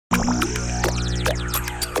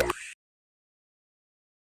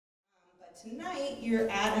Tonight, you're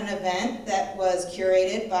at an event that was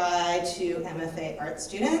curated by two MFA art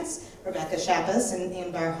students, Rebecca Shapass and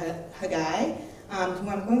Inbar Hagai, who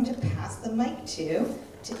I'm going to pass the mic to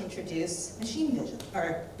introduce machine vision,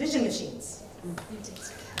 or vision machines.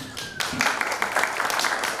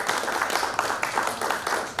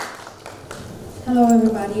 Hello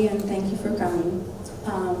everybody, and thank you for coming.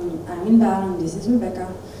 I'm Inbar and this is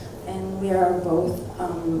Rebecca, and we are both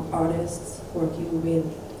artists working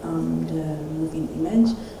with the moving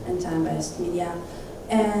image and time-based media,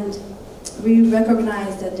 and we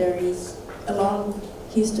recognize that there is a long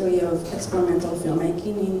history of experimental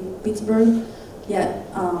filmmaking in Pittsburgh,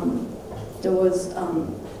 yet there was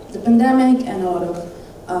the pandemic and a lot of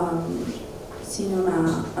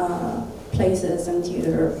cinema places and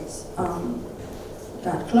theaters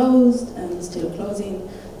got closed and still closing,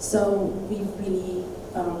 so we really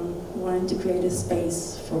wanted to create a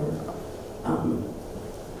space for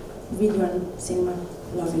video and cinema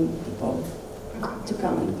loving people to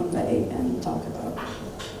come and convey and talk about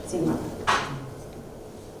cinema.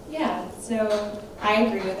 Yeah, so I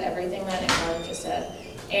agree with everything that Inbar just said.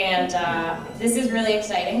 And this is really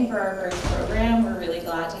exciting for our first program. We're really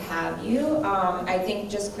glad to have you. I think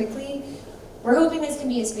just quickly, we're hoping this can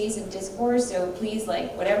be a space of discourse, so please,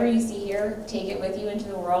 like, whatever you see here, take it with you into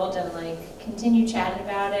the world and, like, continue chatting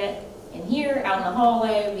about it. And here, out in the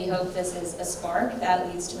hallway, we hope this is a spark that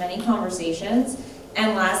leads to many conversations.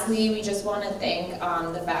 And lastly, we just want to thank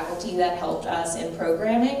the faculty that helped us in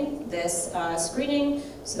programming this screening.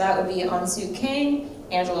 So that would be Eunsu Kang,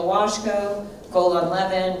 Angela Washko, Golan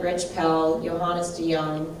Levin, Pell, Johannes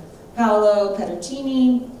DeYoung, Paolo,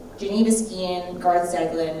 Pedercini, Geneva Skeen, Garth,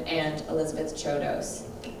 Zeglin, and Elizabeth Chodos.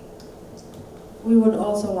 We would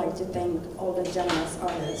also like to thank all the generous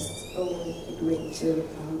artists who agreed to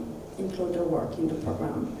include their work in the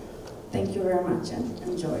program. Thank you very much and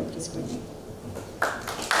enjoy the screening.